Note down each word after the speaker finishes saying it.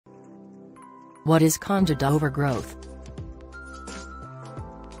What is Candida overgrowth?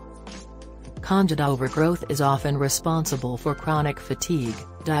 Candida overgrowth is often responsible for chronic fatigue,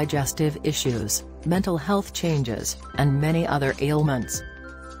 digestive issues, mental health changes, and many other ailments.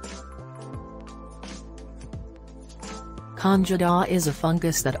 Candida is a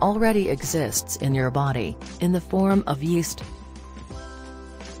fungus that already exists in your body, in the form of yeast.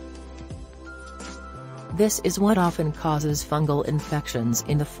 This is what often causes fungal infections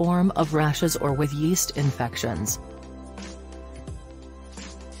in the form of rashes or with yeast infections.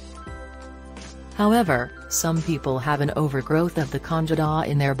 However, some people have an overgrowth of the Candida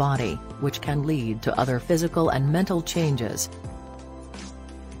in their body, which can lead to other physical and mental changes.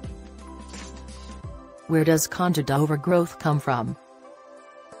 Where does Candida overgrowth come from?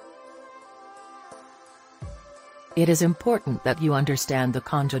 It is important that you understand the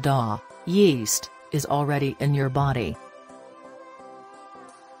Candida, yeast, is already in your body.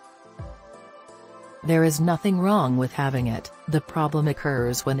 There is nothing wrong with having it, the problem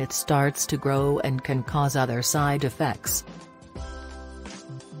occurs when it starts to grow and can cause other side effects.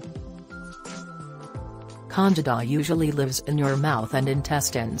 Candida usually lives in your mouth and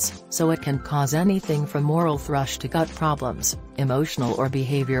intestines, so it can cause anything from oral thrush to gut problems, emotional or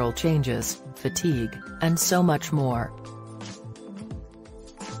behavioral changes, fatigue, and so much more.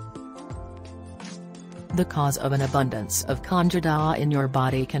 The cause of an abundance of Candida in your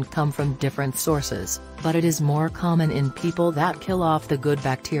body can come from different sources, but it is more common in people that kill off the good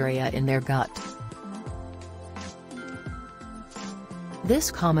bacteria in their gut.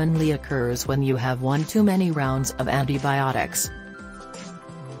 This commonly occurs when you have one too many rounds of antibiotics.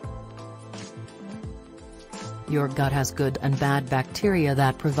 Your gut has good and bad bacteria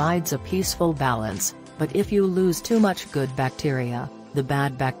that provides a peaceful balance, but if you lose too much good bacteria, the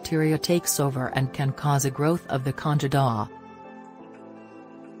bad bacteria takes over and can cause a growth of the Candida.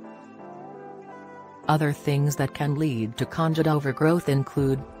 Other things that can lead to Candida overgrowth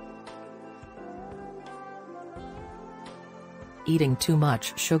include eating too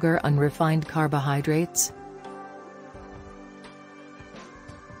much sugar, unrefined carbohydrates,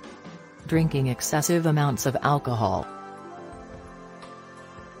 drinking excessive amounts of alcohol,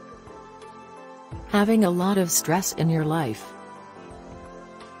 having a lot of stress in your life,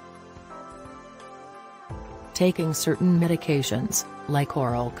 taking certain medications, like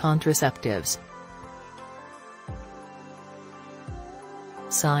oral contraceptives.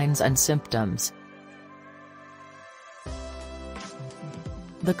 Signs and symptoms.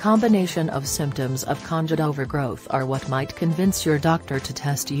 The combination of symptoms of Candida overgrowth are what might convince your doctor to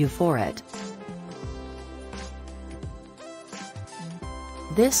test you for it.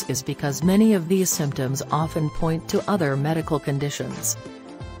 This is because many of these symptoms often point to other medical conditions.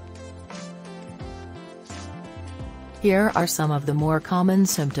 Here are some of the more common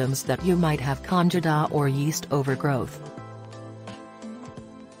symptoms that you might have Candida or yeast overgrowth.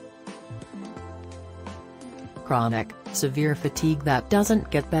 Chronic, severe fatigue that doesn't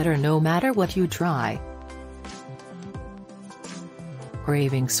get better no matter what you try.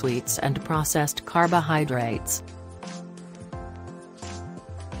 Craving sweets and processed carbohydrates.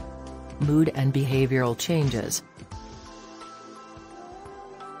 Mood and behavioral changes.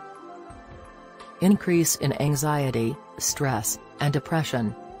 Increase in anxiety, stress, and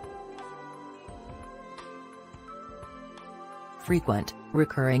depression. Frequent,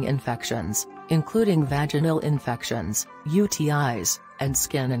 recurring infections, including vaginal infections, UTIs, and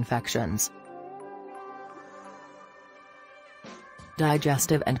skin infections.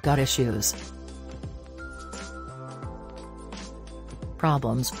 Digestive and gut issues.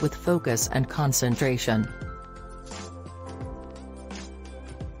 Problems with focus and concentration.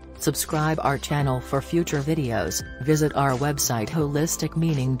 Subscribe our channel for future videos, visit our website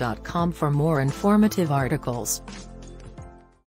holisticmeaning.com for more informative articles.